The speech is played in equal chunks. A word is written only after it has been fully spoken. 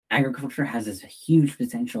Agriculture has this huge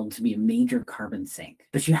potential to be a major carbon sink,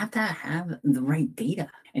 but you have to have the right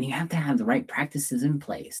data and you have to have the right practices in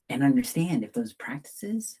place and understand if those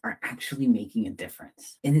practices are actually making a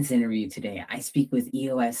difference. In this interview today, I speak with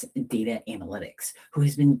EOS Data Analytics, who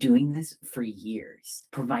has been doing this for years,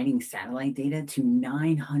 providing satellite data to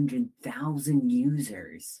 900,000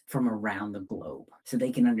 users from around the globe so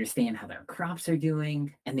they can understand how their crops are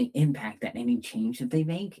doing and the impact that any change that they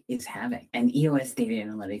make is having. And EOS Data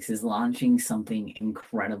Analytics is launching something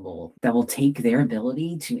incredible that will take their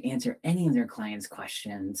ability to answer any of their clients'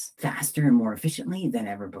 questions faster and more efficiently than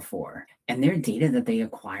ever before. And their data that they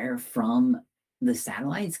acquire from the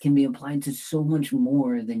satellites can be applied to so much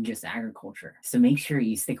more than just agriculture. So make sure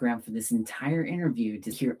you stick around for this entire interview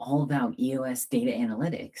to hear all about EOS Data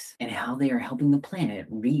Analytics and how they are helping the planet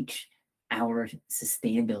reach our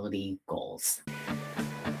sustainability goals.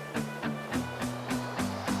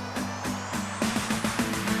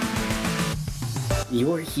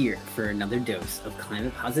 You're here for another dose of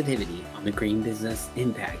climate positivity on the Green Business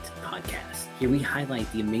Impact Podcast. Here we highlight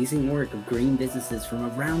the amazing work of green businesses from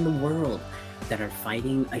around the world that are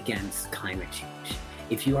fighting against climate change.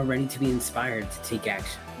 If you are ready to be inspired to take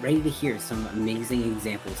action, ready to hear some amazing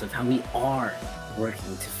examples of how we are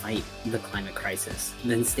working to fight the climate crisis,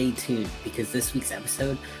 then stay tuned because this week's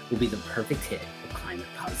episode will be the perfect hit of climate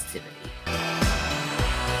positivity.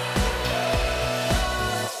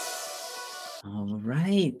 All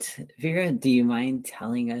right. Vera, do you mind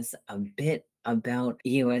telling us a bit about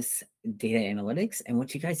EOS Data Analytics and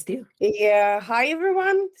what you guys do? Yeah. Hi,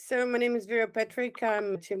 everyone. So my name is Vera Patrick.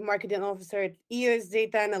 I'm Chief Marketing Officer at EOS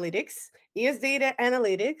Data Analytics. EOS Data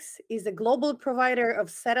Analytics is a global provider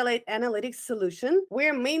of satellite analytics solution.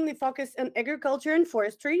 We're mainly focused on agriculture and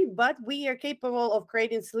forestry, but we are capable of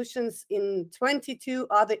creating solutions in 22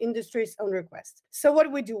 other industries on request. So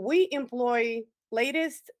what we do, we employ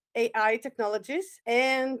latest AI technologies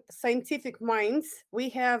and scientific minds. We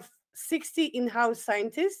have 60 in-house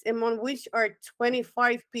scientists, among which are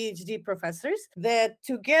 25 PhD professors that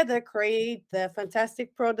together create the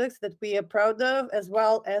fantastic products that we are proud of, as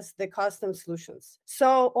well as the custom solutions.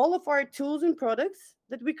 So all of our tools and products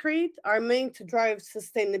that we create are meant to drive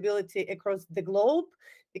sustainability across the globe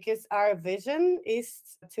because our vision is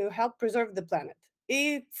to help preserve the planet.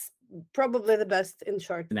 It's probably the best in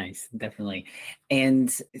short. Nice, definitely. And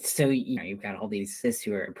so you've got all these sis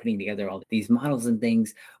who are putting together all these models and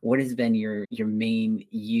things. What has been your main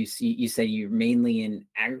use? You said you're mainly in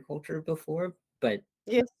agriculture before, but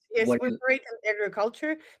Yes, we what? operate in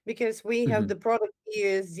agriculture because we have the product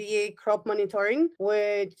ZA crop monitoring,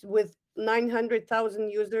 which with 900,000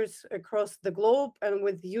 users across the globe and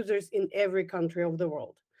with users in every country of the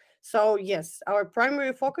world. So yes, our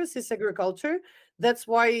primary focus is agriculture. That's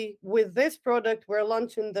why with this product, we're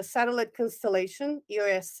launching the satellite constellation,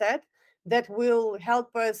 EOS Sat, that will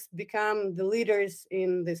help us become the leaders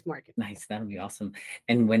in this market. Nice, that'll be awesome.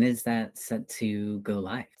 And when is that set to go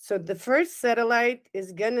live? So the first satellite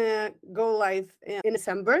is gonna go live in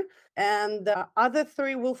December, and the other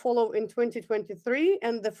three will follow in 2023,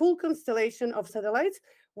 and the full constellation of satellites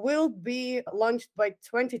will be launched by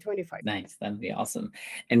 2025. Nice, that'd be awesome.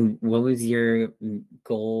 And what was your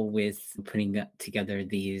goal with putting together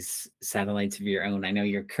these satellites of your own? I know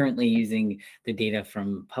you're currently using the data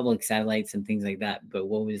from public satellites and things like that, but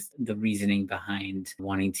what was the reasoning behind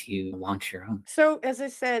wanting to launch your own? So as I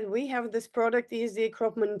said, we have this product ESD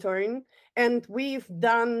crop monitoring, and we've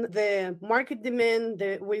done the market demand,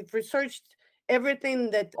 we've researched everything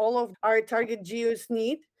that all of our target geos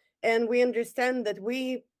need. And we understand that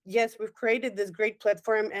we've created this great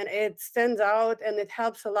platform and it stands out and it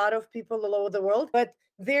helps a lot of people all over the world. But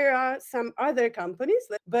there are some other companies,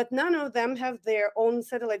 but none of them have their own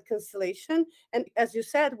satellite constellation. And as you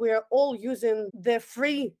said, we are all using the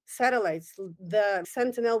free satellites, the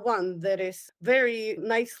Sentinel-1, that is very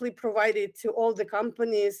nicely provided to all the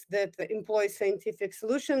companies that employ scientific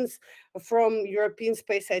solutions from European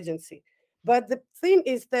Space Agency. But the thing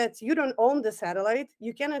is that you don't own the satellite.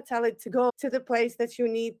 You cannot tell it to go to the place that you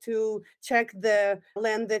need to check the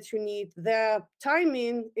land that you need. The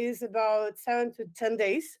timing is about 7 to 10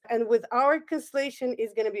 days. And with our constellation,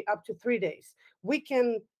 it's going to be up to 3 days. We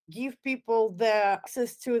can give people the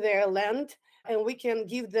access to their land and we can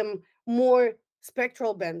give them more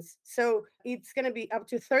spectral bands. So it's going to be up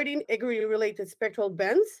to 13 agri-related spectral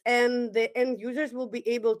bands, and the end users will be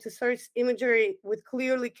able to search imagery with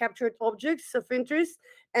clearly captured objects of interest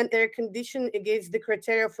and their condition against the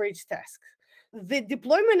criteria for each task. The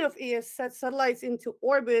deployment of EOS satellites into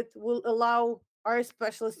orbit will allow our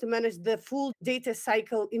specialists to manage the full data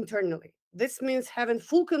cycle internally. This means having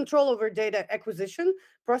full control over data acquisition,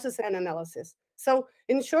 process, and analysis. So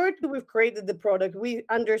in short, we've created the product. We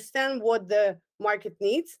understand what the market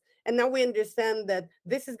needs. And now we understand that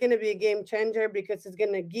this is going to be a game changer because it's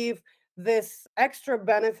going to give this extra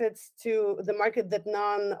benefits to the market that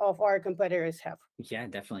none of our competitors have. Yeah,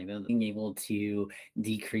 definitely. Being able to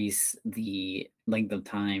decrease the length of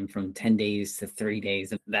time from 10 days to 30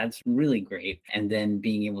 days, that's really great. And then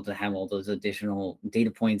being able to have all those additional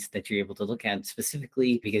data points that you're able to look at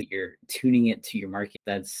specifically because you're tuning it to your market,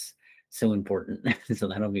 that's so important. So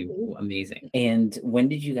that'll be amazing. And when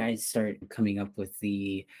did you guys start coming up with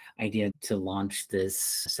the idea to launch this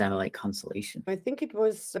satellite constellation? I think it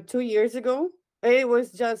was 2 years ago. It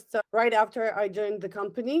was just right after I joined the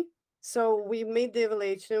company. So we made the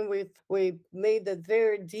evaluation we made a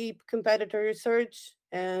very deep competitor research,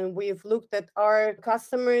 and we've looked at our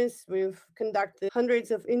customers. We've conducted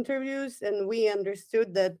hundreds of interviews, and we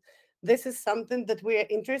understood that this is something that we are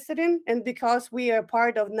interested in. And because we are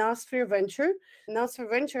part of Nosphere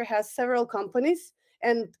Venture has several companies,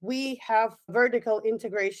 and we have vertical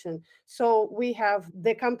integration. So we have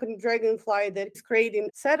the company Dragonfly that is creating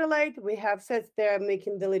satellite. We have sets there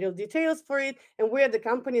making the little details for it, and we're the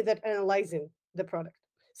company that analyzing the product.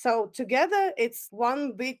 So together, it's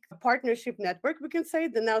one big partnership network, we can say,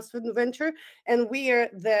 the Now Student Venture, and we are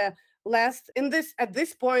the last in this at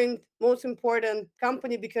this point most important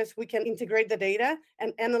company because we can integrate the data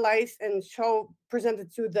and analyze and show present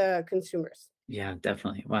it to the consumers. Yeah,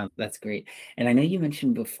 definitely. Wow, that's great. And I know you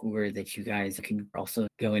mentioned before that you guys can also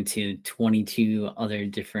go into 22 other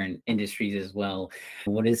different industries as well.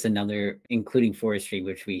 What is another, including forestry,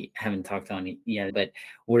 which we haven't talked on yet, but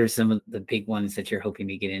what are some of the big ones that you're hoping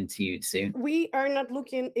to get into soon? We are not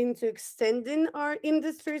looking into extending our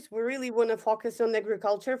industries. We really want to focus on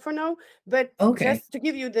agriculture for now. But Okay. just to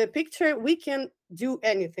give you the picture, we can do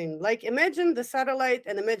anything. Like imagine the satellite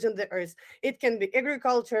and imagine the Earth. It can be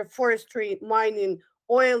agriculture, forestry, mining,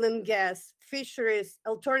 oil and gas, fisheries,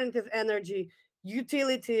 alternative energy,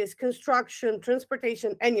 utilities, construction,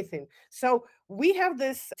 transportation, anything. So we have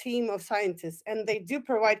this team of scientists and they do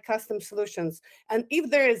provide custom solutions. And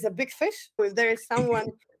if there is a big fish, if there is someone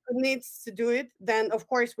who needs to do it, then of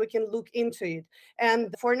course we can look into it.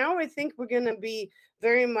 And for now, I think we're going to be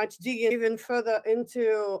very much digging even further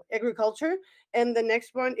into agriculture. And the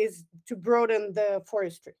next one is to broaden the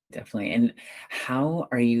forestry. Definitely. And how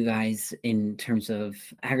are you guys in terms of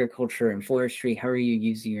agriculture and forestry? How are you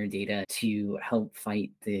using your data to help fight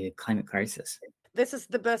the climate crisis? This is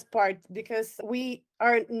the best part because we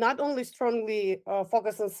are not only strongly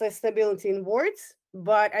focused on sustainability in words,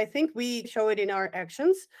 but I think we show it in our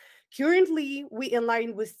actions. Currently, we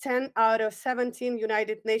align with 10 out of 17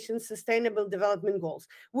 United Nations Sustainable Development Goals,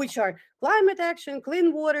 which are climate action,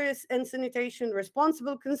 clean waters and sanitation,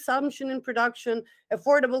 responsible consumption and production,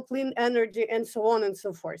 affordable clean energy, and so on and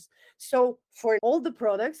so forth. So, for all the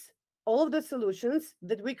products, all of the solutions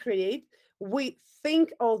that we create, we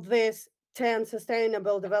think of this 10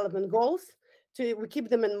 sustainable development goals we keep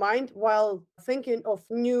them in mind while thinking of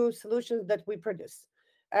new solutions that we produce.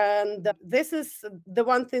 And this is the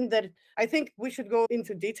one thing that I think we should go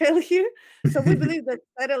into detail here. So we believe that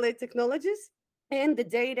satellite technologies and the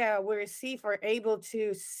data we receive are able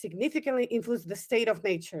to significantly influence the state of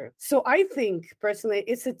nature. So I think personally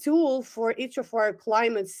it's a tool for each of our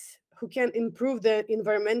climates who can improve the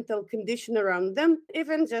environmental condition around them,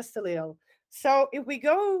 even just a little. So if we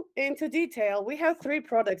go into detail, we have three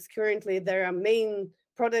products currently. There are main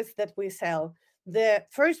products that we sell. The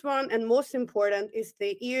first one and most important is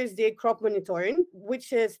the ESD crop monitoring,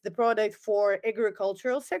 which is the product for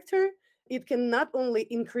agricultural sector. It can not only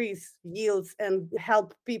increase yields and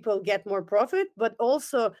help people get more profit, but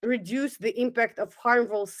also reduce the impact of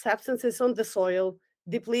harmful substances on the soil,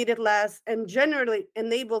 deplete it less, and generally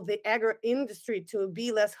enable the agro industry to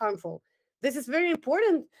be less harmful. This is very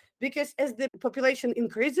important because as the population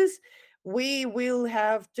increases, we will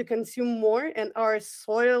have to consume more and our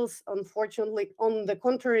soils, unfortunately, on the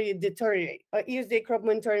contrary, deteriorate. ESD crop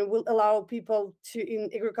monitoring will allow people to,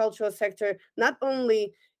 in agricultural sector, not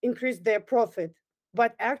only increase their profit,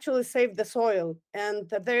 but actually save the soil. And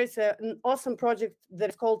there's an awesome project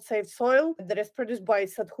that is called Save Soil that is produced by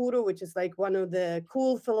Sadhguru, which is like one of the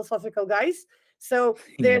cool philosophical guys. So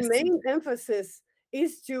their Yes. main emphasis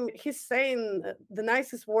is to, he's saying the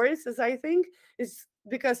nicest words, as I think, is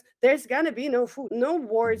because there's gonna be no food, no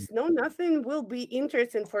wars, no nothing will be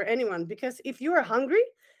interesting for anyone. Because if you are hungry,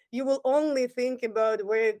 you will only think about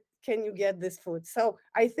where can you get this food. So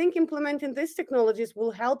I think implementing these technologies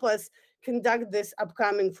will help us conduct this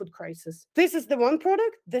upcoming food crisis. This is the one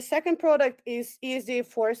product. The second product is ESD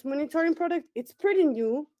forest monitoring product. It's pretty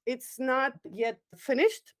new. It's not yet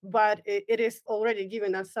finished, but it is already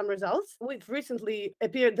giving us some results. We've recently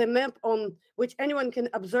appeared the map on which anyone can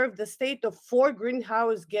observe the state of four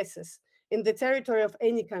greenhouse gases in the territory of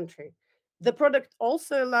any country. The product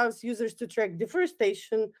also allows users to track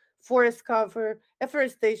deforestation, forest cover,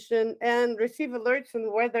 afforestation, and receive alerts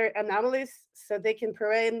on weather anomalies so they can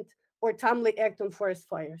prevent or timely act on forest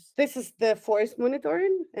fires. This is the forest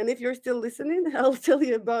monitoring. And if you're still listening, I'll tell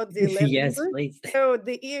you about the land Yes, viewer. please. So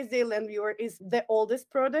the ESD land viewer is the oldest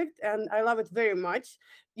product, and I love it very much.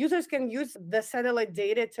 Users can use the satellite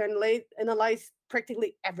data to analyze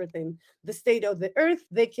practically everything. The state of the earth.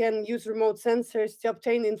 They can use remote sensors to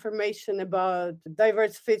obtain information about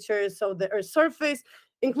diverse features of the earth's surface,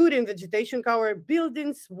 including vegetation cover,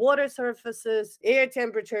 buildings, water surfaces, air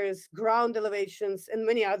temperatures, ground elevations, and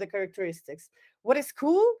many other characteristics. What is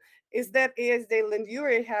cool is that ASD Land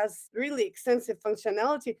Viewer has really extensive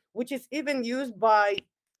functionality, which is even used by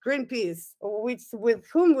Greenpeace, which with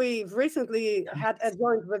whom we've recently had a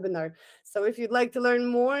joint webinar. So if you'd like to learn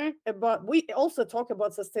more about, we also talk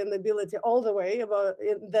about sustainability all the way about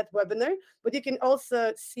in that webinar, but you can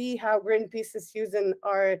also see how Greenpeace is using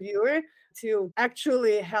our viewer to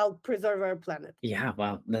actually help preserve our planet. Yeah,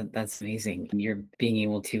 wow, that's amazing. You're being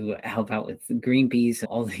able to help out with Greenpeace,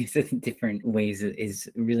 all these different ways is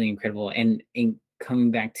really incredible. And in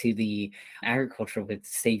coming back to the agriculture with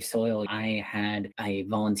Safe Soil, I had a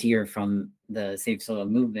volunteer from the Safe Soil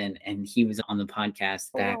movement, and he was on the podcast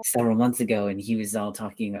Oh, back wow. several months ago, and he was all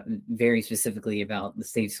talking very specifically about the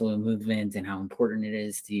Safe Soil movement and how important it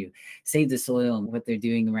is to save the soil and what they're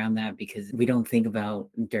doing around that, because we don't think about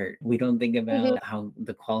dirt. We don't think Mhm. about how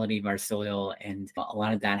the quality of our soil, and a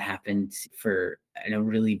lot of that happened for in a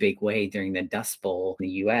really big way during the Dust Bowl in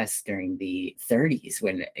the US during the 30s,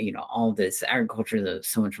 when all this agriculture,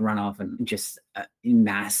 so much runoff and just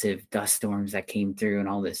massive dust storms that came through, and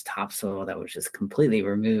all this topsoil that was just completely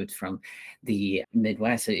removed from the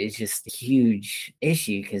Midwest. It's just a huge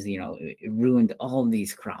issue because it ruined all of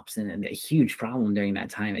these crops, and a huge problem during that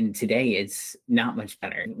time. And today it's not much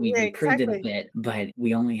better. We've Yeah, improved it a exactly. bit, but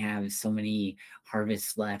we only have so many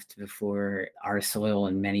harvests left before our soil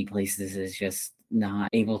in many places is just not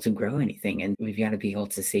able to grow anything. And we've got to be able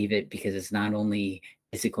to save it, because it's not only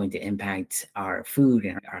is it going to impact our food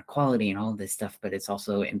and our quality and all this stuff, but it's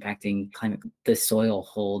also impacting climate. The soil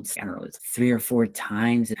holds, I don't know, it's 3 or 4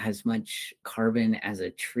 times as much carbon as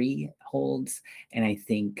a tree holds. And I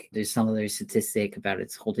think there's some other statistic about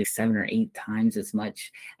it's holding 7 or 8 times as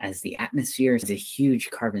much as the atmosphere. It's a huge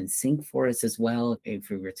carbon sink for us as well, if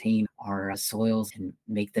we retain our soils and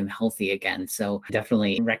make them healthy again. So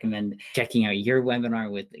definitely recommend checking out your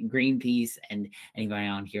webinar with Greenpeace, and anybody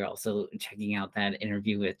on here also checking out that interview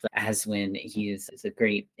with Aswin. It's a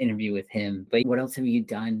great interview with him. But what else have you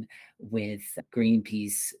done with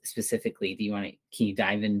Greenpeace specifically? Can you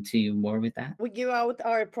dive into more with that? We give out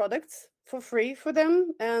our products for free for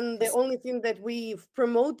them, and the only thing that we've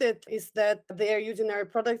promoted is that they are using our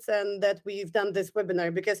products and that we've done this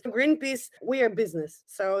webinar, because Greenpeace, we are business,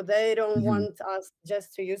 so they don't Mhm. want us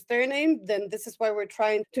just to use their name. Then this is why we're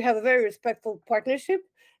trying to have a very respectful partnership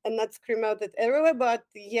and not scream out it everywhere. But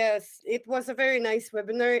yes, it was a very nice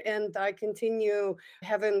webinar, and I continue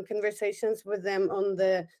having conversations with them on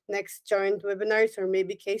the next joint webinars or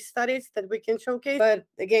maybe case studies that we can showcase. But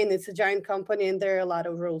again, it's a giant company and there are a lot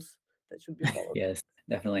of rules that should be followed. Yes,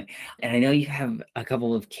 definitely. And I know you have a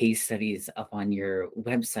couple of case studies up on your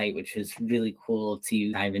website, which is really cool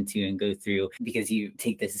to dive into and go through, because you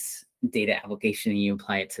take this data application and you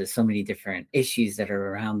apply it to so many different issues that are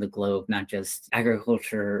around the globe, not just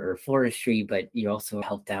agriculture or forestry, but you also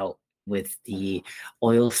helped out with the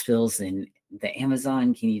oil spills in the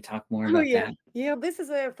Amazon. Can you talk more Oh about yeah. that? Yeah, this is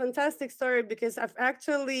a fantastic story because I've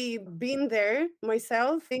actually been there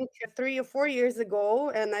myself, I think 3 or 4 years ago,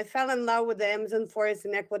 and I fell in love with the Amazon forest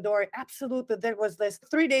in Ecuador. Absolutely. That was this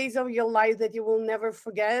 3 days of your life that you will never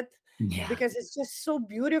forget, Yeah. because it's just so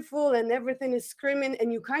beautiful and everything is screaming,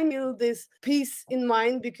 and you kind of feel this peace in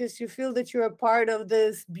mind because you feel that you're a part of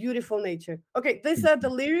this beautiful nature. Okay, these are the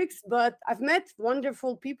lyrics, but I've met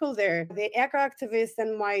wonderful people there. The eco activist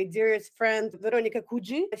and my dearest friend Veronica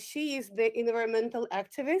Kuji, she is the environmental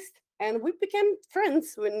activist, and we became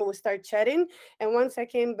friends when we started chatting. And once I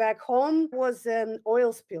came back home, was an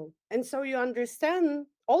oil spill, and so you understand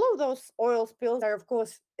all of those oil spills are of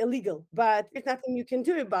course illegal, but there's nothing you can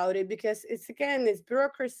do about it because it's, again, it's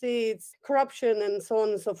bureaucracy, it's corruption, and so on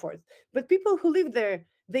and so forth. But people who live there,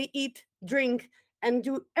 they eat, drink, and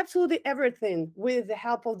do absolutely everything with the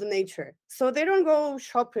help of the nature. So they don't go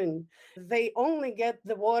shopping. They only get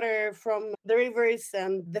the water from the rivers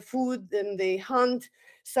and the food, and they hunt.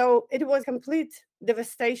 So it was complete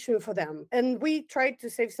devastation for them. And we tried to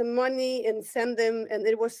save some money and send them, and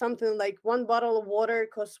it was something like one bottle of water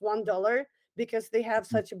costs $1 because they have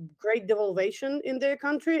such a great devaluation in their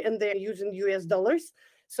country and they're using US dollars.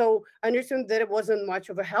 So I understand that it wasn't much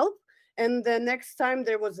of a help. And the next time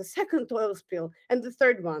there was a second oil spill and the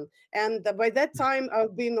third one. And by that time,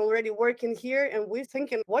 I've been already working here and we're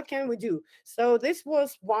thinking, what can we do? So this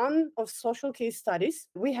was one of social case studies.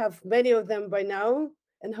 We have many of them by now,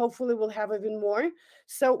 and hopefully we'll have even more.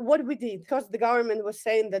 So what we did, because the government was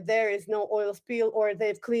saying that there is no oil spill or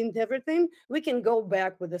they've cleaned everything, we can go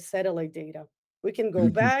back with the satellite data. We can go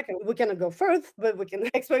back and we cannot go first, but we can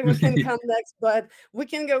expect what can come next. But we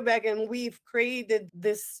can go back and we've created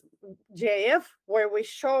this GIF where we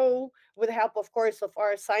show, with the help, of course, of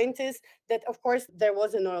our scientists, that of course there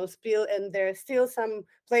was an oil spill and there are still some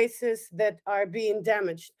places that are being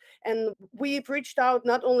damaged. And we've reached out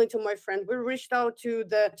not only to my friend, we reached out to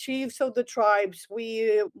the chiefs of the tribes.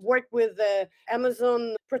 We worked with the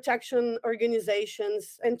Amazon protection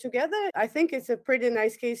organizations. And together, I think it's a pretty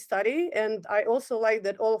nice case study. And I also like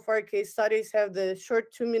that all of our case studies have the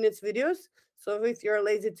short 2 minutes videos. So if you're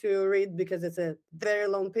lazy to read because it's a very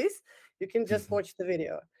long piece, you can just watch the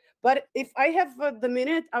video. But if I have the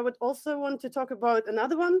minute, I would also want to talk about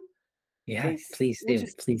another one Yeah, case, please which do.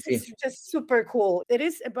 is Please do. it's just super cool. It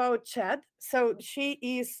is about Chad. So she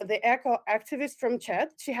is the eco activist from Chad.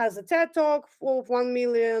 She has a TED talk full of 1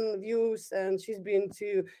 million views, and she's been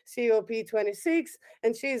to COP26.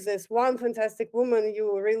 And she's this one fantastic woman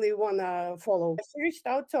you really want to follow. She reached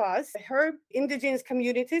out to us. Her indigenous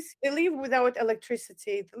communities, they live without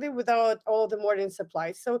electricity, they live without all the modern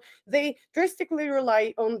supplies. So they drastically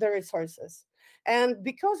rely on the resources. And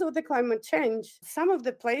because of the climate change, some of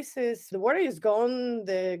the places, the water is gone,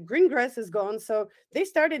 the green grass is gone. So they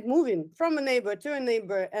started moving from a neighbor to a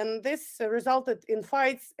neighbor. And this resulted in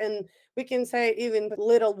fights and we can say even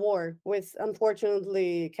little war with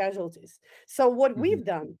unfortunately casualties. So what Mhm. we've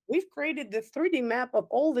done, we've created the 3D map of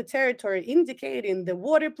all the territory indicating the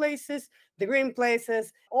water places, the green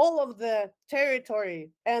places, all of the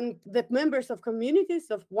territory, and the members of communities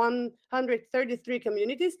of 133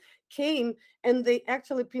 communities came and they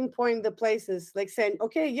actually pinpoint the places, like saying,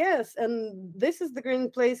 okay, yes, and this is the green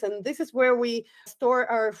place and this is where we store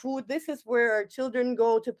our food, this is where our children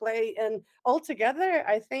go to play. And altogether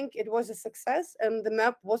I think it was a success, and the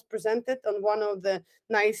map was presented on one of the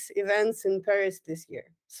nice events in Paris this year.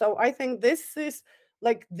 So I think this is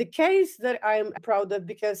like the case that I'm proud of,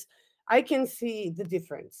 because I can see the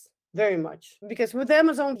difference very much. Because with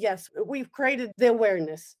Amazon, yes, we've created the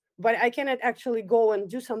awareness, but I cannot actually go and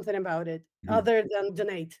do something about it Mhm. other than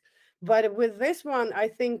donate. But with this one, I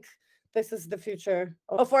think this is the future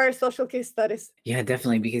of our social case studies. Yeah,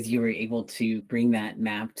 definitely, because you were able to bring that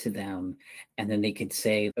map to them, and then they could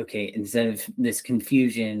say, okay, instead of this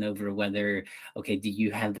confusion over whether, okay, do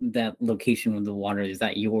you have that location of the water? Is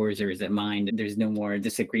that yours or is it mine? There's no more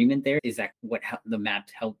disagreement there. Is that what the map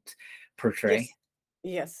helped portray? Yes,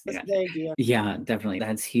 yes, that's Yeah. the idea. Yeah, definitely.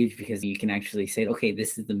 That's huge because you can actually say, okay,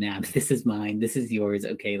 this is the map, this is mine, this is yours.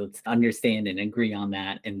 Okay, let's understand and agree on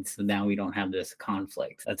that. And so now we don't have this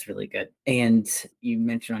conflict. That's really good. And you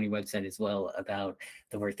mentioned on your website as well about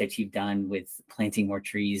the work that you've done with planting more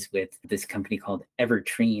trees with this company called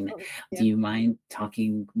Evertreen. Oh, Do yeah. you mind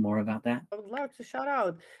talking more about that? I would love to shout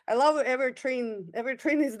out. I love Evertrain.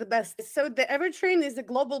 Evertrain is the best. So the Evertrain is a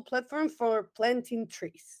global platform for planting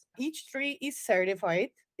trees. Each tree is certified.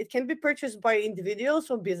 It can be purchased by individuals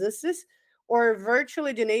or businesses or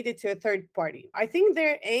virtually donated to a third party. I think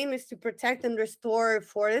their aim is to protect and restore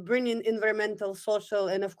forests, bringing environmental, social,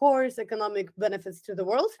 and of course, economic benefits to the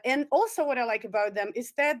world. And also, what I like about them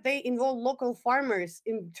is that they involve local farmers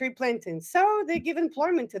in tree planting. So they give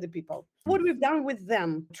employment to the people. What we've done with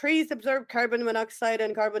them, trees absorb carbon monoxide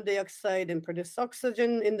and carbon dioxide and produce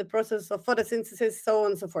oxygen in the process of photosynthesis, so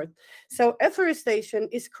on and so forth. So afforestation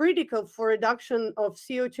is critical for reduction of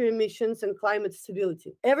CO2 emissions and climate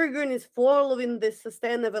stability. Evergreen is following the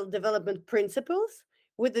sustainable development principles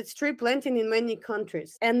with its tree planting in many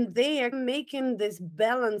countries. And they are making this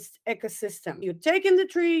balanced ecosystem. You're taking the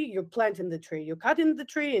tree, you're planting the tree, you're cutting the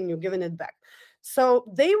tree, and you're giving it back.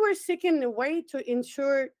 So they were seeking a way to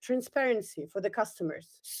ensure transparency for the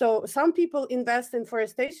customers. So some people invest in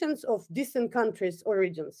forestations of distant countries or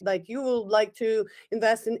regions. Like you would like to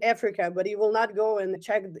invest in Africa, but you will not go and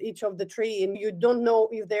check each of the tree and you don't know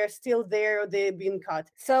if they're still there or they've been cut.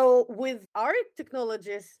 So with our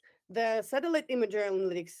technologies, The satellite imagery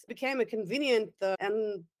analytics became a convenient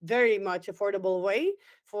and very much affordable way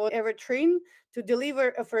for Evertreen to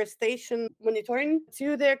deliver afforestation monitoring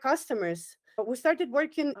to their customers. We started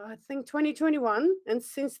working, I think, 2021, and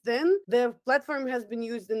since then, the platform has been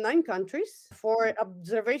used in 9 countries for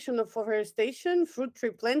observation of forestation, fruit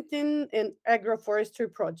tree planting, and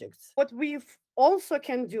agroforestry projects. What we've also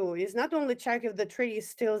can do is not only check if the tree is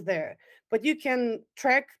still there, but you can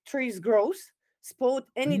track trees' growth, spot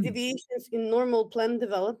any Mm. deviations in normal plant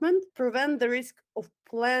development, prevent the risk of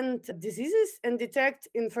plant diseases, and detect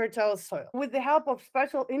infertile soil. With the help of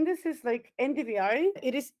special indices like NDVI,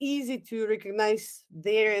 it is easy to recognize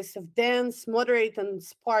the areas of dense, moderate, and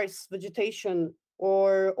sparse vegetation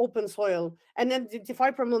or open soil and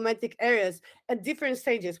identify problematic areas at different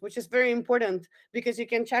stages, which is very important because you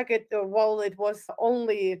can check it while it was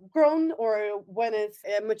only grown or when it's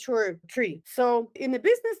a mature tree. So, in the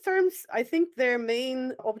business terms, I think their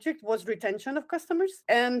main object was retention of customers,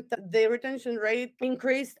 and the retention rate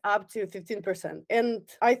increased up to 15%. And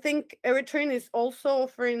I think Eritrean is also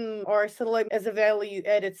offering our satellite as a value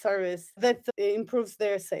added service that improves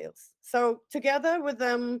their sales. So, together with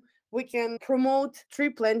them, we can promote tree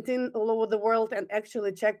planting all over the world and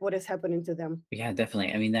actually check what is happening to them. Yeah,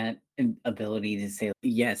 definitely. I mean, that ability to say,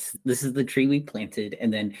 yes, this is the tree we planted,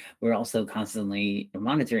 and then we're also constantly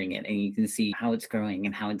monitoring it, and you can see how it's growing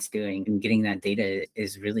and how it's doing. And getting that data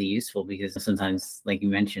is really useful because sometimes, like you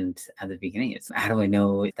mentioned at the beginning, it's how do I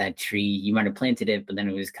know if that tree, you might have planted it, but then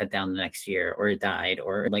it was cut down the next year, or it died,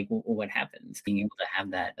 or like what happens? Being able to have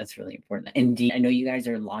that, that's really important. And I know you guys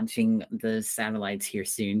are launching the satellites here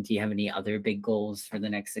soon. Do you have any other big goals for the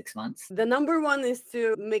next 6 months? The number one is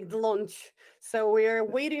to make the launch. So we are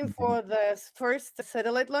waiting for the first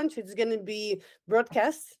satellite launch. It's going to be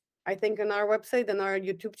broadcast, I think, on our website and our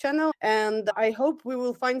YouTube channel. And I hope we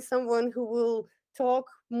will find someone who will talk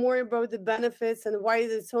more about the benefits and why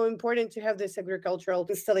it is so important to have this agricultural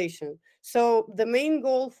installation. So the main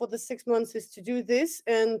goal for the 6 months is to do this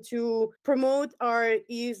and to promote our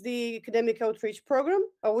ESD academic outreach program,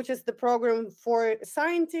 which is the program for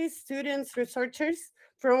scientists, students, researchers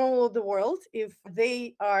from all over the world. If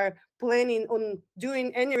they are planning on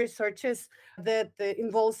doing any researches that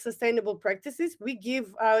involves sustainable practices, we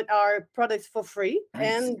give out our products for free.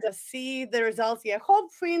 Nice. And see the results. Yeah,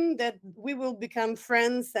 hoping that we will become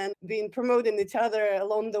friends and being promoting each other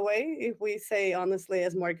along the way, if we say honestly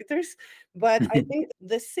as marketers. But I think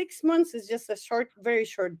the 6 months is just a short, very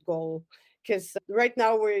short goal, because right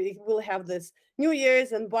now we will have this New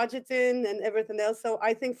Year's and budgeting and everything else. So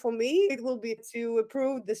I think for me, it will be to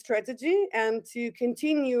approve the strategy and to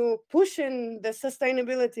continue pushing the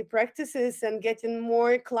sustainability practices and getting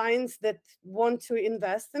more clients that want to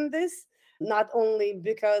invest in this, not only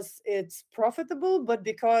because it's profitable, but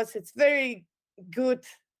because it's very good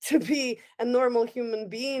to be a normal human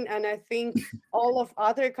being. And I think all of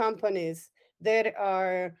other companies that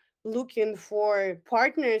are looking for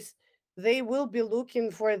partners, they will be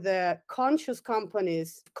looking for the conscious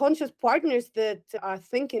companies, conscious partners that are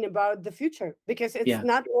thinking about the future, because it's Yeah.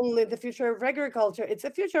 not only the future of agriculture, it's a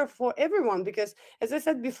future for everyone. Because as I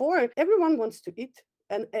said before, everyone wants to eat.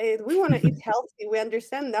 And we want to eat healthy. We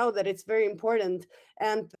understand now that it's very important.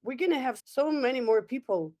 And we're going to have so many more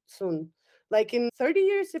people soon. Like in 30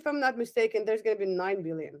 years, if I'm not mistaken, there's going to be 9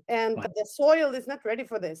 billion. And Wow. the soil is not ready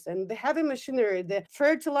for this. And the heavy machinery, the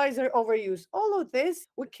fertilizer overuse, all of this,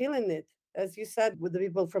 we're killing it. As you said, with the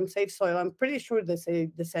people from Safe Soil, I'm pretty sure they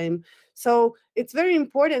say the same. So it's very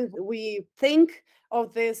important we think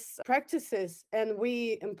of these practices and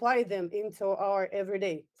we apply them into our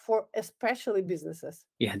everyday, for especially businesses.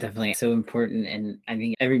 Yeah, definitely. So important. And I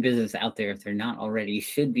think every business out there, if they're not already,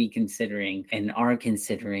 should be considering and are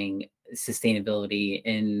considering sustainability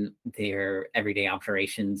in their everyday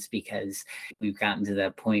operations, because we've gotten to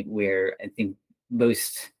that point where I think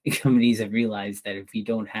most companies have realized that if you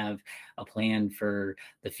don't have a plan for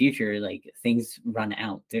the future, like things run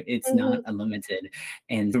out. It's not Mhm. unlimited.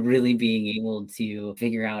 And really being able to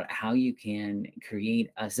figure out how you can create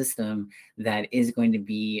a system that is going to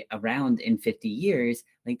be around in 50 years,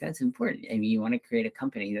 like that's important. I mean, you want to create a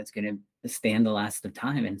company that's going to stand the last of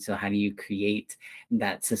time. And so how do you create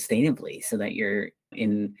that sustainably so that you're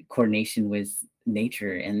in coordination with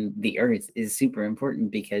nature and the earth is super important,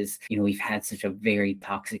 because we've had such a very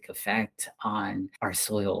toxic effect on our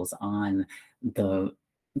soils, on the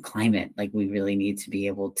climate. Like we really need to be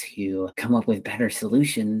able to come up with better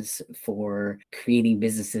solutions for creating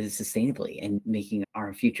businesses sustainably and making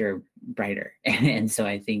our future brighter. And so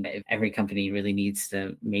I think that every company really needs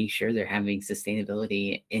to make sure they're having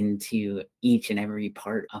sustainability into each and every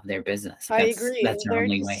part of their business. I agree. That's And our there are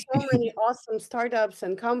only just way. so many awesome startups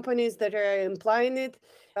and companies that are implying it.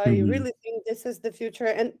 I Mhm. really think this is the future,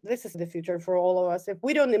 and this is the future for all of us. If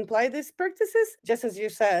we don't imply these practices, just as you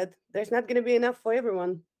said, there's not going to be enough for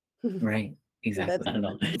everyone. Right. Exactly. That's I don't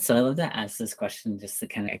know. So I love to ask this question just to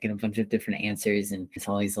kind of get a bunch of different answers, and it's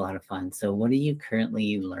always a lot of fun. So what are you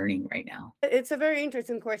currently learning right now? It's a very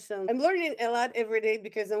interesting question. I'm learning a lot every day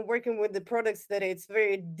because I'm working with the products that it's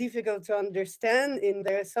very difficult to understand. And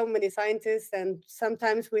there are so many scientists, and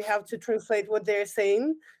sometimes we have to translate what they're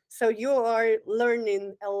saying. So you are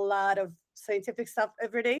learning a lot of scientific stuff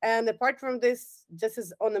every day. And apart from this, just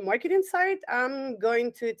as on the marketing side, I'm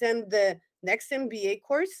going to attend the next MBA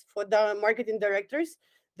course for the marketing directors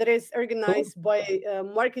that is Cool. organized by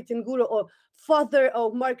marketing guru or father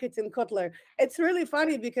of marketing Kotler. It's really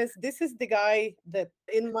funny because this is the guy that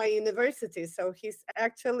in my university. So he's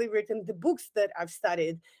actually written the books that I've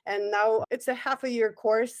studied. And now it's a half a year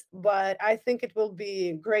course, but I think it will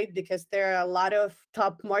be great because there are a lot of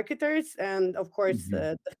top marketers and, of course, Mhm.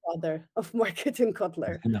 the father of marketing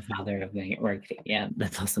Kotler. And the father of the marketing. Yeah,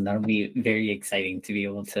 that's awesome. That'll be very exciting to be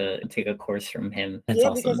able to take a course from him. That's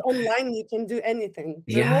Yeah, because awesome. online you can do anything.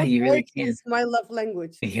 Yeah, Remote you work really can. is my love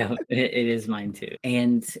language. Yeah, it is mine too.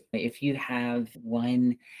 And if you have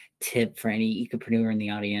one tip for any ecopreneur in the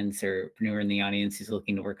audience or preneur in the audience who's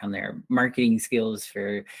looking to work on their marketing skills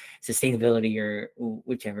for sustainability or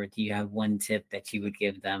whichever, do you have one tip that you would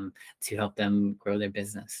give them to help them grow their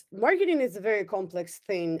business? Marketing is a very complex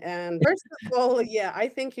thing. And first of all, yeah, I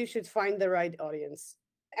think you should find the right audience.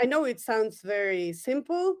 I know it sounds very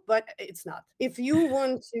simple, but it's not. If you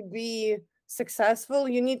want to be successful,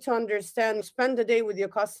 you need to understand, spend the day with your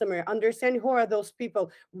customer, understand who are those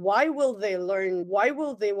people, why will they learn, why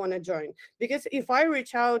will they want to join? Because if I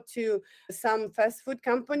reach out to some fast food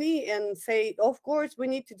company and say, of course, we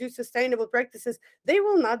need to do sustainable practices, they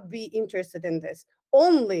will not be interested in this.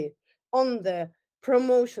 Only on the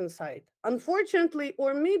promotion side. Unfortunately,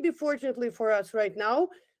 or maybe fortunately for us right now,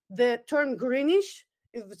 the term greenish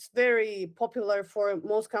is very popular for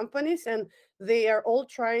most companies, and they are all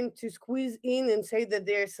trying to squeeze in and say that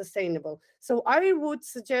they're sustainable. So I would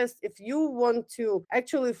suggest if you want to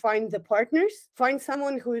actually find the partners, find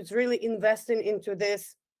someone who is really investing into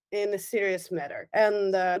this in a serious matter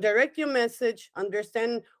and direct your message,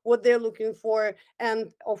 understand what they're looking for,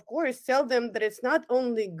 and of course tell them that it's not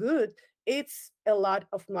only good, it's a lot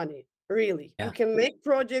of money. Really, you Yeah. can make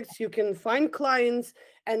projects, you can find clients,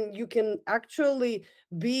 and you can actually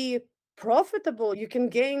be profitable. You can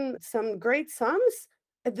gain some great sums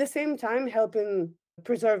at the same time helping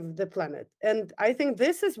preserve the planet. And I think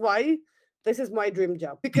this is why this is my dream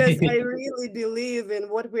job because I really believe in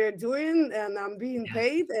what we're doing and I'm being Yeah.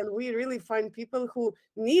 paid and we really find people who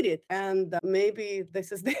need it. And maybe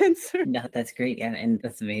this is the answer. No, that's great. Yeah, and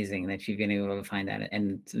that's amazing that you've been able to find that.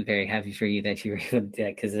 And very happy for you that you were able to do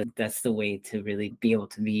that because that's the way to really be able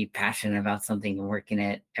to be passionate about something and work in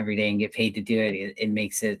it every day and get paid to do it. It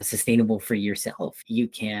makes it sustainable for yourself. You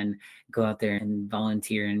can go out there and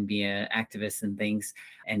volunteer and be an activist and things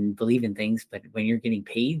and believe in things, but when you're getting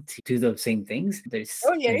paid to do those same things,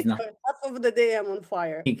 Oh, yeah, there's it's nothing. half of the day I'm on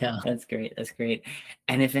fire. Yeah, that's great. That's great.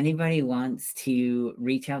 And if anybody wants to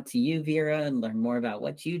reach out to you, Vera, and learn more about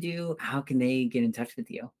what you do, how can they get in touch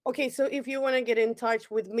with you? Okay, so if you want to get in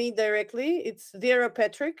touch with me directly, it's Vera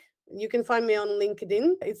Patrick. You can find me on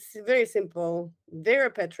LinkedIn. It's very simple. Vera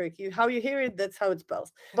Patrick. How you hear it, that's how it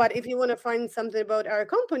spells. But if you want to find something about our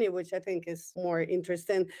company, which I think is more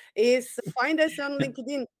interesting, is find us on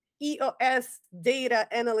LinkedIn. EOS Data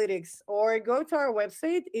Analytics, or go to our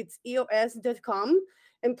website. It's eos.com.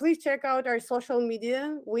 And please check out our social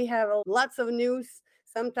media. We have lots of news,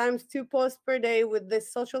 sometimes 2 posts per day with the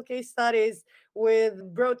social case studies,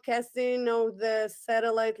 with broadcasting of the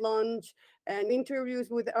satellite launch and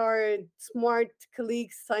interviews with our smart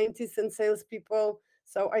colleagues, scientists, and salespeople.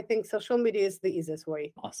 So I think social media is the easiest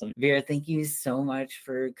way. Awesome. Vera, thank you so much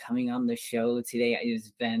for coming on the show today.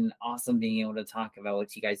 It's been awesome being able to talk about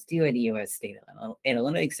what you guys do at EOS Data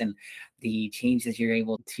Analytics and the changes you're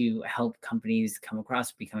able to help companies come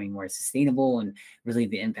across becoming more sustainable and really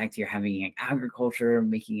the impact you're having in agriculture,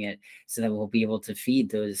 making it so that we'll be able to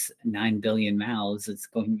feed those 9 billion mouths. It's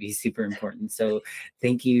going to be super important. So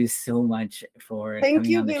thank you so much for Thank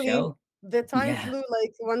coming you, on the Billy. show. The time Yeah. flew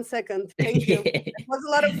like 1 second. Thank you. It was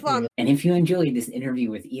a lot of fun. And if you enjoyed this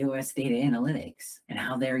interview with EOS Data Analytics and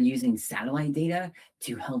how they're using satellite data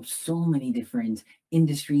to help so many different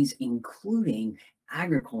industries, including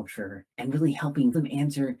agriculture and really helping them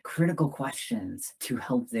answer critical questions to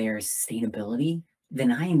help their sustainability, then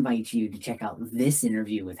I invite you to check out this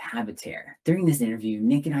interview with Habitaire. During this interview,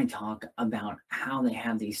 Nick and I talk about how they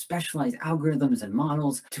have these specialized algorithms and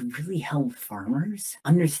models to really help farmers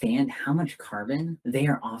understand how much carbon they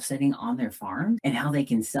are offsetting on their farm and how they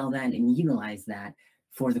can sell that and utilize that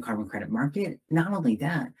for the carbon credit market. Not only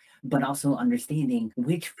that, but also understanding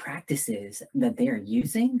which practices that they are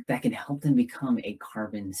using that can help them become a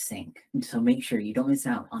carbon sink. So make sure you don't miss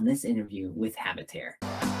out on this interview with Habitaire.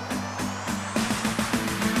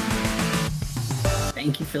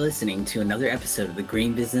 Thank you for listening to another episode of the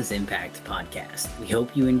Green Business Impact Podcast. We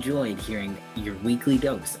hope you enjoyed hearing your weekly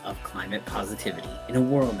dose of climate positivity. In a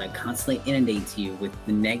world that constantly inundates you with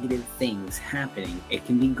the negative things happening, it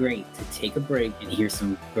can be great to take a break and hear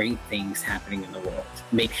some great things happening in the world.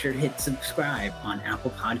 Make sure to hit subscribe on Apple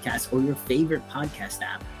Podcasts or your favorite podcast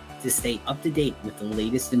app to stay up to date with the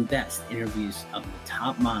latest and best interviews of the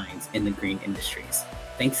top minds in the green industries.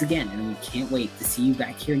 Thanks again, and we can't wait to see you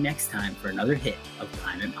back here next time for another hit of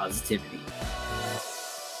Climate Positivity.